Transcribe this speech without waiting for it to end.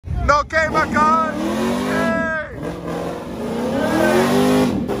Okay, my God. Hey.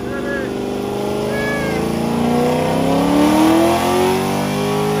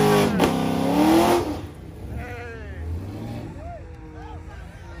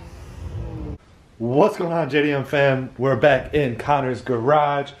 What's going on, JDM fam? We're back in Connor's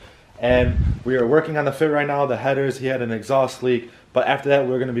garage and we are working on the fit right now. The headers, he had an exhaust leak, but after that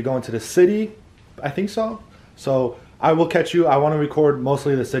we're going to be going to the city. I think so. So I will catch you. I want to record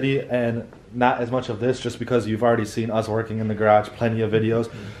mostly the city and not as much of this just because you've already seen us working in the garage, plenty of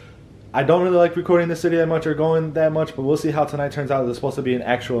videos. I don't really like recording the city that much or going that much, but we'll see how tonight turns out. It's supposed to be an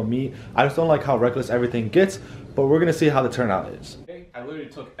actual meet. I just don't like how reckless everything gets, but we're going to see how the turnout is. I literally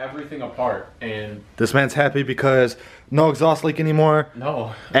took everything apart and... This man's happy because no exhaust leak anymore.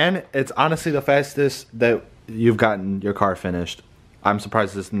 No. And it's honestly the fastest that you've gotten your car finished. I'm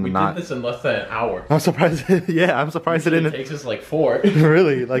surprised it's not. We did this in less than an hour. I'm surprised. Yeah, I'm surprised it didn't. It takes us like 4.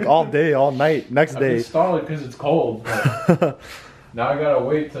 Really, like all day, all night, next day. I've stalling because it's cold. Now I gotta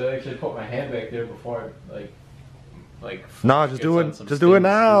wait to actually put my hand back there before like. No, just do it. Just do it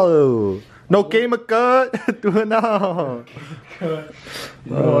now. No game of cut. Do it now. You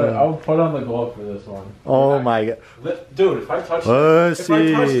know what? I'll put on the glove for this one. Oh my God. Dude, if I touch this,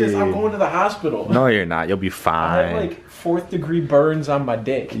 I'm going to the hospital. No, you're not. You'll be fine. I have like 4th degree burns on my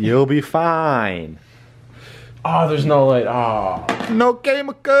dick. You'll be fine. Oh, there's no light. Oh. No game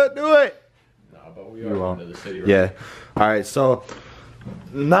of cut. Do it. No, but we are going to the city right now. All right, so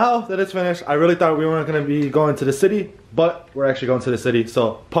now that it's finished, I really thought we weren't going to be going to the city, but we're actually going to the city,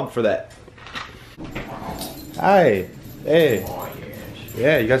 so pumped for that. Hi. Hey. Oh,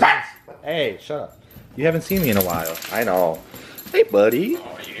 yeah, you guys. Hey, shut up. You haven't seen me in a while. I know. Hey, buddy.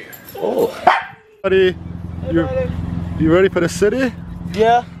 Oh, yeah. Oh. Buddy. Hey, you ready for the city?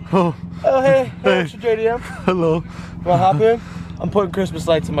 Yeah. Oh. Oh, hey. Hey, EXTRAJDM. Hello. Wanna hop in? I'm putting Christmas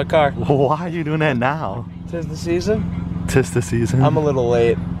lights in my car. Why are you doing that now? 'Tis the season. 'Tis the season. I'm a little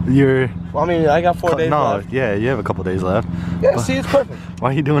late. You're... Well, I mean, I got 4 days left. Yeah, you have a couple days left. Yeah, see, it's perfect. Why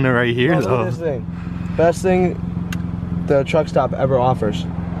are you doing it right here, though? This thing. Best thing the truck stop ever offers.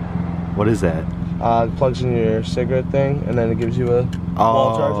 What is that? It plugs in your cigarette thing, and then it gives you a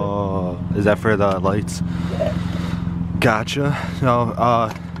wall charger. Oh, is that for the lights? Yeah. Gotcha. No,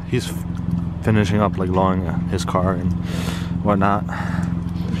 he's finishing up, like, lowering his car and whatnot.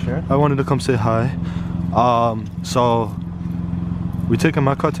 Sure. I wanted to come say hi. So, we taking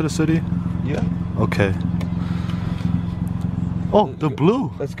my car to the city? Yeah. Okay. Oh, the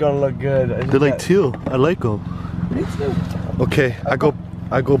blue. It's gonna look good. They're like teal. I like them. Me too. Okay, I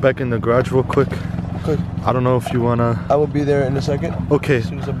go back in the garage real quick. Good. I don't know if you wanna. I will be there in a second. Okay. As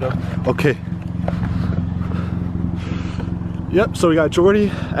soon as I'm done. Okay. Yep. So we got Jordy,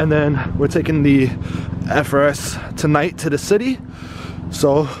 and then we're taking the FRS tonight to the city.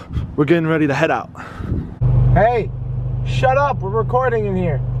 So we're getting ready to head out. Hey, shut up! We're recording in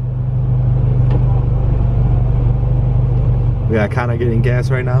here. We got Connor getting gas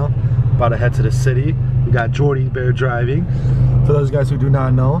right now. About to head to the city. We got Jordy Bear driving. For those guys who do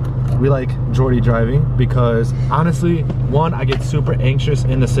not know, we like Jordy driving because honestly, one, I get super anxious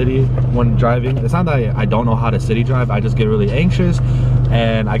in the city when driving. It's not that I don't know how to city drive, I just get really anxious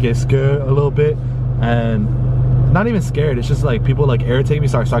and I get scared a little bit. And not even scared, it's just like people like irritate me,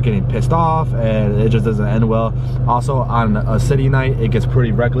 so I start getting pissed off and it just doesn't end well. Also on a city night, it gets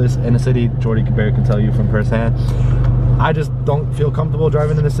pretty reckless in the city. Jordy Bear can tell you from firsthand. I just don't feel comfortable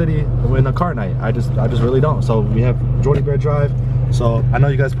driving in the city in a car night. I just really don't. So we have Jordy Bear drive. So I know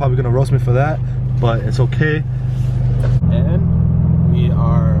you guys are probably gonna roast me for that, but it's okay. And we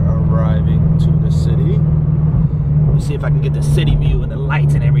are arriving to the city. Let me see if I can get the city view and the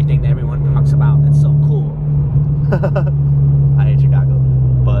lights and everything that everyone talks about. It's so cool. I hate Chicago,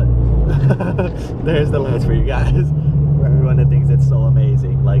 but there's the lights for you guys. For everyone that thinks it's so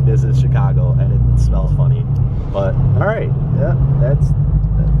amazing. Like, this is Chicago and it smells funny. But all right, yeah, that's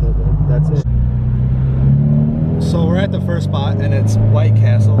it. So we're at the first spot and it's White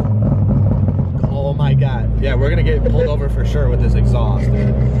Castle. Oh my God, yeah, we're gonna get pulled over for sure with this exhaust,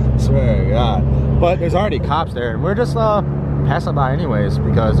 dude. I swear to God. But there's already cops there and we're just passing by anyways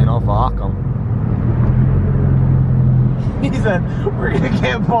because, you know, fuck them. He said, we're gonna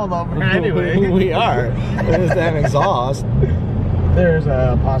get pulled over anyway. We are. There's that exhaust. There's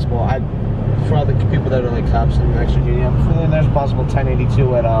a possible, for all the people that are like cops in EXTRAJDM, there's a possible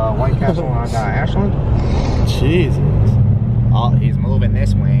 1082 at White Castle on Ashland. Jesus. Oh, he's moving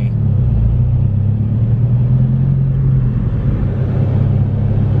this way.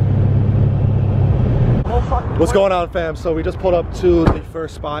 Oh fuck. What's going on, fam? So we just pulled up to the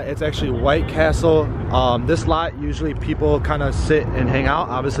first spot. It's actually White Castle. This lot, usually people kind of sit and hang out.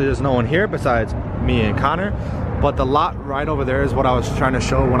 Obviously there's no one here besides me and Connor, but the lot right over there is what I was trying to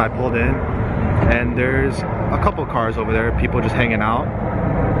show when I pulled in. And there's a couple cars over there, people just hanging out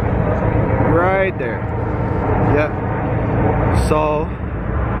right there. Yep. So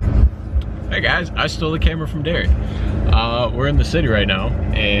hey guys, I stole the camera from Derek. We're in the city right now,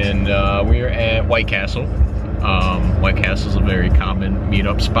 and we're at White Castle. White Castle's a very common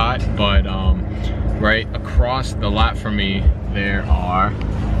meetup spot, but right across the lot from me, there are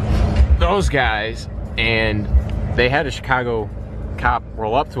those guys, and they had a Chicago cop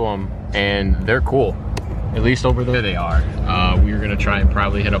roll up to them, and they're cool. At least over there they are. We're gonna try and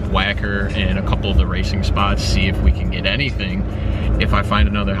probably hit up Whacker and a couple of the racing spots, see if we can get anything. If I find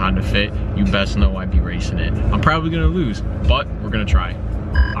another Honda Fit, you best know I'd be racing it. I'm probably gonna lose, but we're gonna try.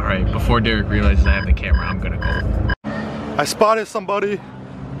 All right, before Derek realizes I have the camera, I'm gonna go. I spotted somebody.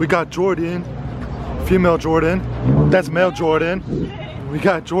 We got Jordan, female Jordan. That's male Jordan. We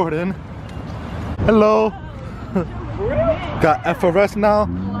got Jordan. Hello. Got FRS now.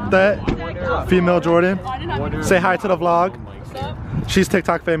 That female Jordan. Say hi to the vlog. She's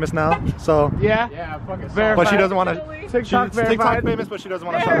TikTok famous now, so Yeah. Yeah, fucking but she doesn't want to. TikTok She's TikTok famous, but she doesn't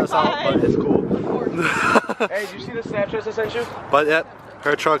want to shout us out. But it's cool. Hey, did you see the Snapchats I sent you? But yep,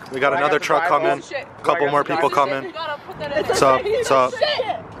 her truck. We got another truck coming. Couple more people coming. What's up? What's up?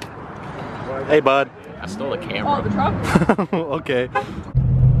 Hey, bud. I stole a camera. Oh, the truck? Okay.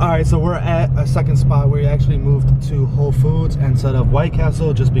 Alright, so we're at a second spot where we actually moved to Whole Foods instead of White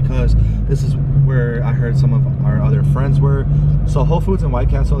Castle, just because this is where I heard some of our other friends were. So Whole Foods and White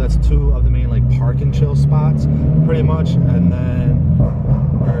Castle, that's two of the main like park and chill spots pretty much, and then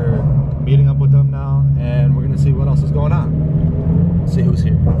we're meeting up with them now and we're gonna see what else is going on. See who's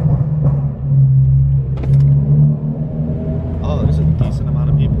here. Oh, there's a decent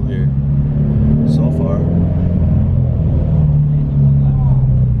amount of people here so far.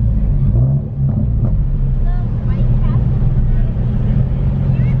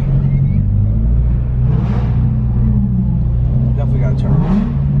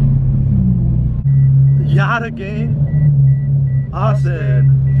 Yada gang,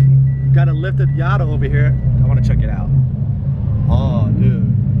 Austin. Got a lifted Yada over here. I want to check it out. Oh,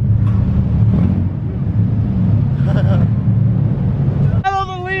 dude. Follow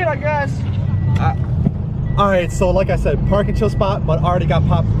the lead, I guess. All right, so like I said, park and chill spot, but already got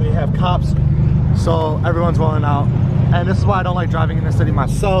popped. We have cops, so everyone's rolling out. And this is why I don't like driving in the city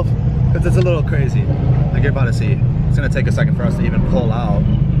myself, because it's a little crazy. Like you're about to see. It's gonna take a second for us to even pull out.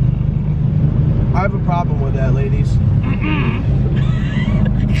 I have a problem with that, ladies.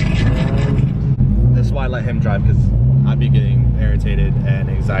 This is why I let him drive, because I'd be getting irritated and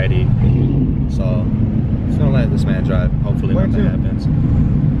anxiety. So, just gonna let this man drive. Hopefully nothing happens.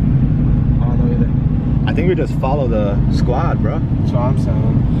 I don't know either. I think we just follow the squad, bro. That's what I'm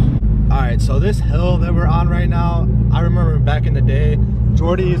saying. Alright, so this hill that we're on right now, I remember back in the day,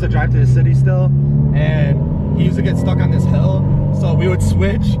 Jordy used to drive to the city still, and he used to get stuck on this hill. So we would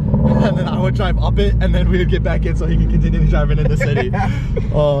switch, and then I would drive up it, and then we would get back in so he could continue driving in the city.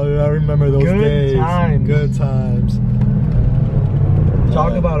 Oh, I remember those days. Times. Good times.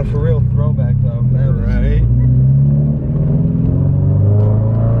 Talk about a for real throwback, though. Right.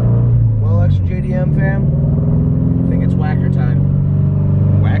 Well, EXTRAJDM fam, I think it's Whacker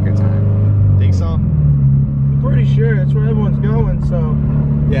time. Whacker time. Think so? I'm pretty sure that's where everyone's going, so.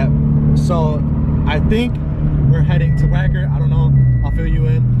 Yeah. So I think we're heading to Whacker. I don't know. I'll fill you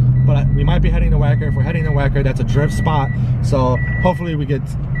in. But we might be heading to Whacker. If we're heading to Whacker, that's a drift spot. So hopefully we get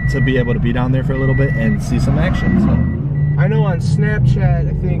to be able to be down there for a little bit and see some action. So. I know on Snapchat,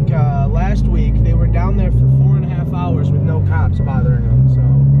 I think last week, they were down there for 4.5 hours with no cops bothering them, so.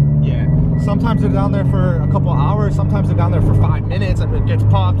 Yeah. Sometimes they're down there for a couple hours. Sometimes they're down there for 5 minutes and it gets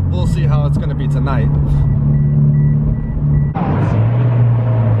popped. We'll see how it's going to be tonight.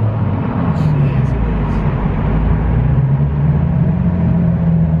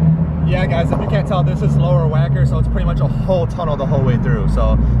 Yeah, guys, if you can't tell, this is Lower Whacker, so it's pretty much a whole tunnel the whole way through.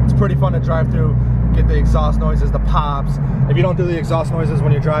 So it's pretty fun to drive through, get the exhaust noises, the pops. If you don't do the exhaust noises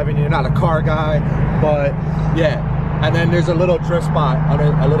when you're driving, you're not a car guy. But yeah, and then there's a little drift spot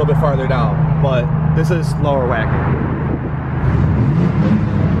a little bit farther down. But this is Lower Whacker.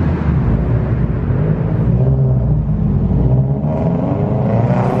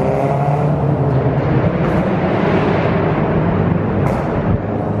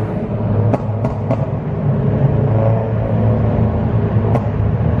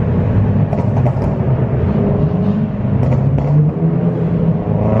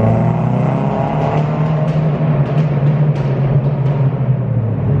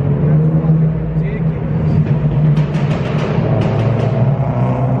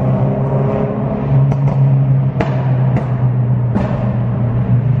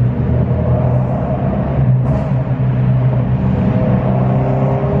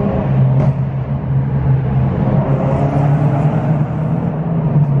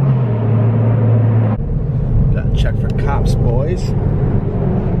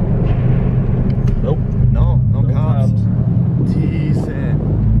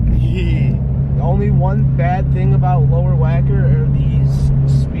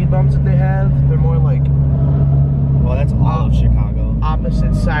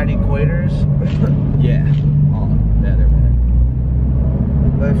 side equators. Yeah. Oh, yeah, they're bad.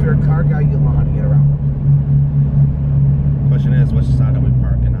 But if you're a car guy, you'll know how to get around. Question is, which side are we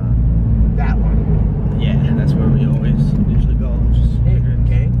parking on? That one. Yeah, that's where we always usually go. Just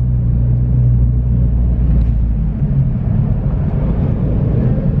Okay.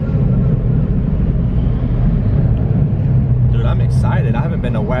 Dude, I'm excited. I haven't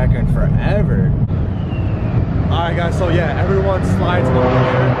been to Wacker in forever. Alright guys, so yeah, everyone slides over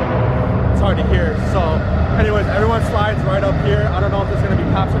here. It's hard to hear. So anyways, everyone slides right up here. I don't know if there's gonna be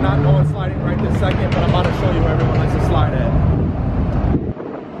cops or not. No one's sliding right this second, but I'm about to show you where everyone likes to slide at.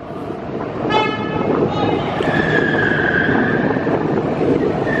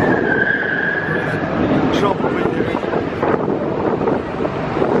 Jump over there.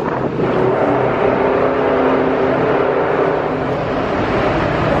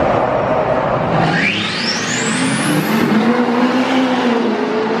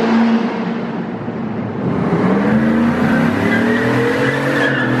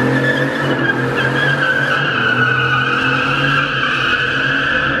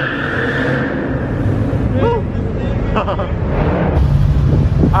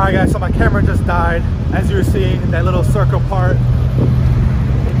 Alright guys, so my camera just died. As you were seeing, that little circle part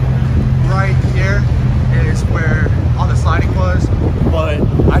right here is where all the sliding was, but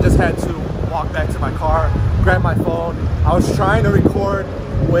I just had to walk back to my car, grab my phone. I was trying to record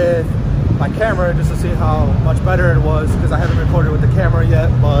with my camera just to see how much better it was, because I haven't recorded with the camera yet,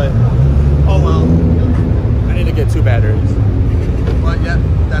 but oh well. I need to get 2 batteries. But yeah,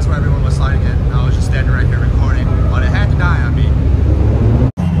 that's where everyone was sliding in. I was just standing right here recording, but it had to die on me.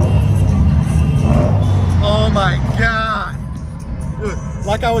 Oh my god. Dude,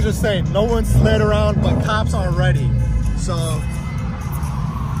 like I was just saying, no one slid around, but cops are ready. So,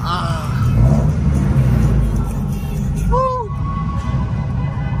 woo.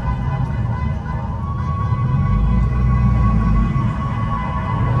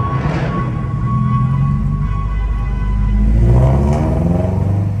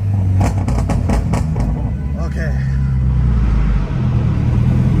 Okay.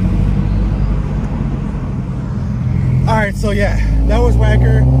 Alright, so yeah, that was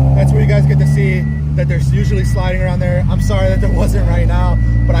Wacker. That's where you guys get to see that there's usually sliding around there. I'm sorry that there wasn't right now,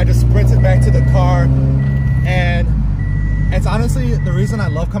 but I just sprinted back to the car. And it's honestly, the reason I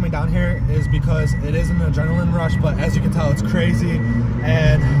love coming down here is because it is an adrenaline rush, but as you can tell, it's crazy.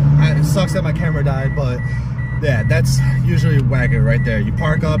 And it sucks that my camera died, but yeah, that's usually Wacker right there. You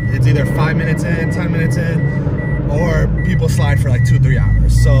park up, it's either 5 minutes in, 10 minutes in, or people slide for like 2-3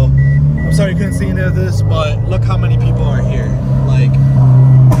 hours. So I'm sorry you couldn't see any of this, but look how many people are here. Like,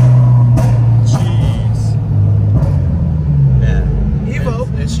 jeez. Yeah, Evo.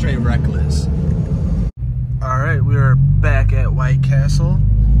 It's straight reckless. All right, we are back at White Castle.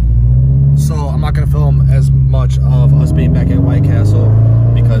 So I'm not gonna film as much of us being back at White Castle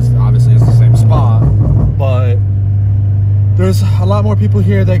because obviously it's the same spot, but there's a lot more people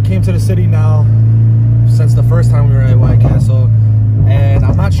here that came to the city now since the first time we were at White Castle. And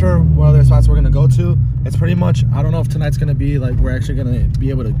I'm not sure what other spots we're gonna go to. It's pretty much, I don't know if tonight's gonna be like, we're actually gonna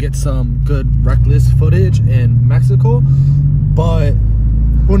be able to get some good reckless footage in Mexico, but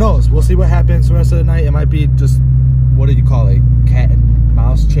who knows? We'll see what happens the rest of the night. It might be just, what do you call it? Cat and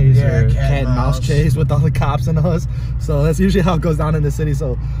mouse chase, or cat and mouse chase with all the cops and us. So that's usually how it goes down in the city.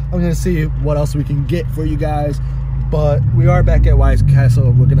 So I'm gonna see what else we can get for you guys. But we are back at White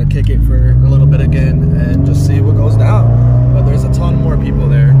Castle. We're gonna kick it for a little bit again and just see what goes down. But there's a ton more people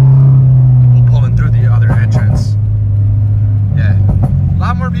there. People pulling through the other entrance. Yeah, a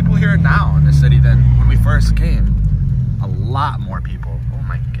lot more people here now in the city than when we first came. A lot more people. Oh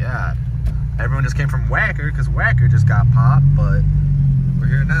my god. Everyone just came from Wacker because Wacker just got popped, but we're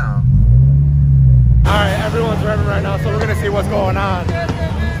here now. All right, everyone's revving right now, so we're gonna see what's going on.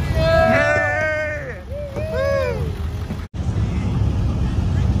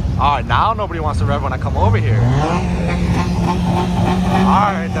 All right, now nobody wants to rev when I come over here. All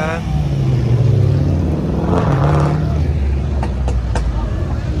right, then.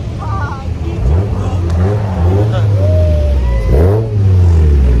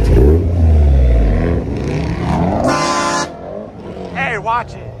 Hey,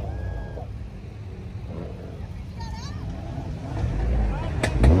 watch it.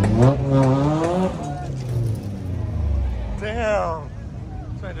 Damn.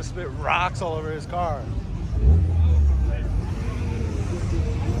 Trying to spit rocks all over his car.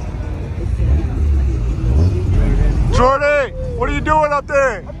 Jordy, what are you doing up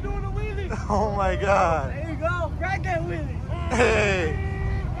there? I'm doing a wheelie. Oh my god. There you go. Ride that wheelie. Hey.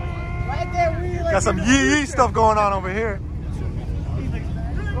 Ride that wheelie. Like Got some Yee Yees stuff going on over here.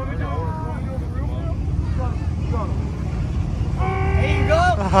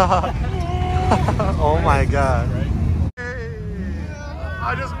 Oh my god. Hey,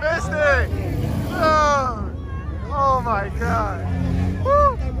 I just missed it. Oh my god.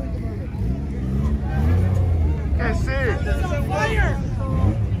 Woo. Can't see. Fire!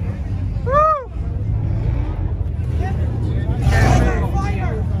 Woo. Can't see.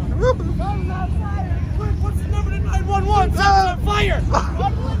 What's the number to 911? Someone's on fire!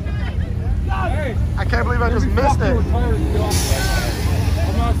 I can't believe I just missed it.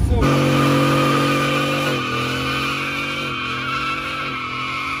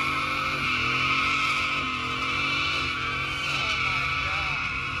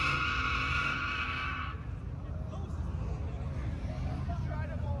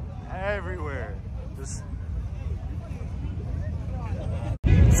 Everywhere.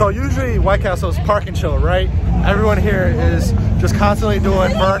 So usually White Castle's park and chill, right? Everyone here is just constantly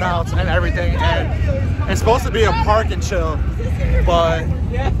doing burnouts and everything, and it's supposed to be a park and chill, but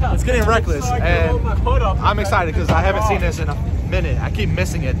it's getting reckless, and I'm excited because I haven't seen this in a minute. I keep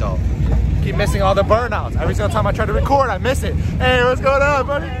missing it though. I keep missing all the burnouts. Every single time I try to record, I miss it. Hey, what's going on,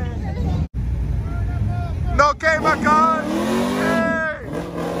 buddy? No game, my God.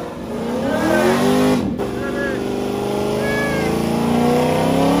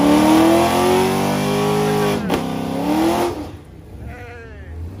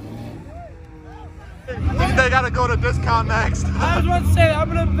 They gotta go to discount next. I was about to say,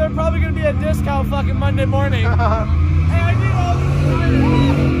 they're probably gonna be a discount fucking Monday morning. Hey, I need all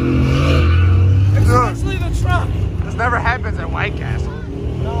the especially the truck. This never happens at White Castle.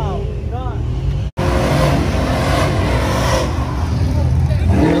 No, not.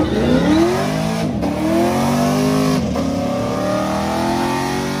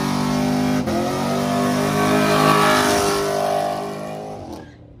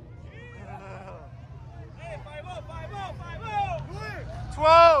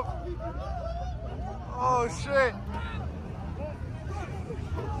 Oh shit.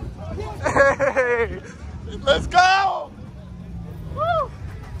 Hey, let's go. Woo.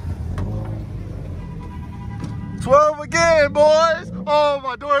 12 again, boys. Oh,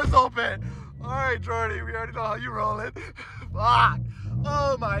 my door is open. All right, Jordy, we already know how you rolling. Fuck.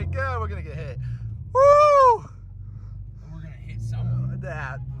 Oh my God, we're gonna get hit. Woo. We're gonna hit someone.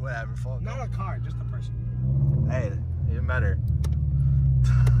 That, whatever, fuck. Not a car, just a person. Hey, even better.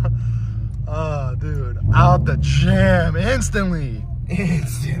 Oh, dude, out the jam instantly.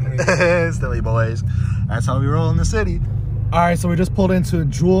 Instantly, boys. That's how we roll in the city. All right, so we just pulled into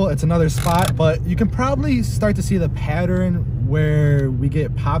Jewel. It's another spot, but you can probably start to see the pattern where we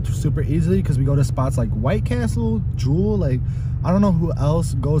get popped super easily because we go to spots like White Castle, Jewel. Like, I don't know who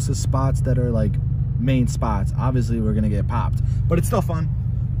else goes to spots that are like main spots. Obviously, we're gonna get popped, but it's still fun.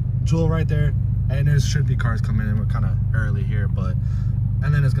 Jewel right there, and there should be cars coming in. We're kind of early here, but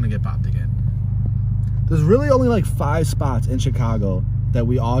and then it's gonna get popped again. There's really only like 5 spots in Chicago that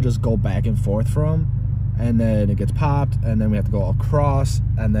we all just go back and forth from, and then it gets popped, and then we have to go across,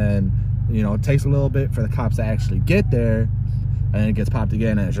 and then, you know, it takes a little bit for the cops to actually get there, and then it gets popped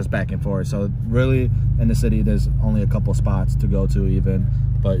again, and it's just back and forth. So really, in the city, there's only a couple spots to go to even,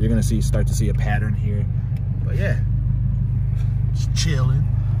 but you're gonna start to see a pattern here. But yeah, just chilling.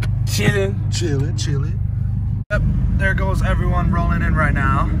 Yep, there goes everyone rolling in right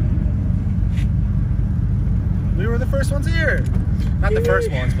now. We were the first ones here. Not the first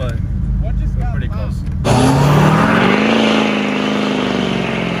ones, but we're pretty close.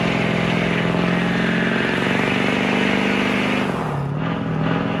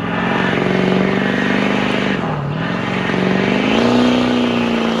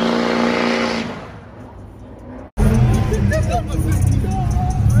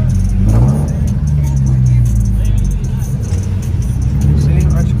 See,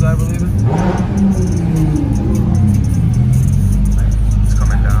 aren't you glad we're leaving?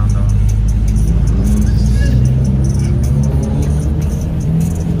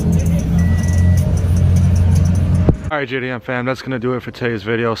 Alright, JDM fam, that's gonna do it for today's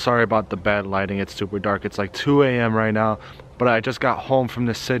video. Sorry about the bad lighting, it's super dark. It's like 2 a.m. right now, but I just got home from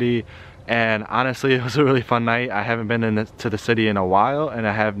the city, and honestly, it was a really fun night. I haven't been to the city in a while, and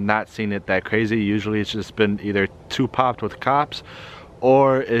I have not seen it that crazy. Usually it's just been either too popped with cops,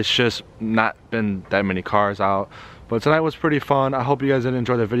 or it's just not been that many cars out. But tonight was pretty fun. I hope you guys did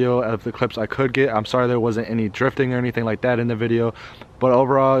enjoy the video of the clips I could get. I'm sorry there wasn't any drifting or anything like that in the video, but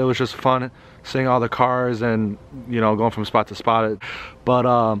overall it was just fun seeing all the cars and, you know, going from spot to spot.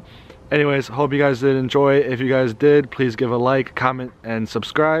 But anyways, hope you guys did enjoy. If you guys did, please give a like, comment, and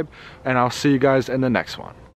subscribe, and I'll see you guys in the next one.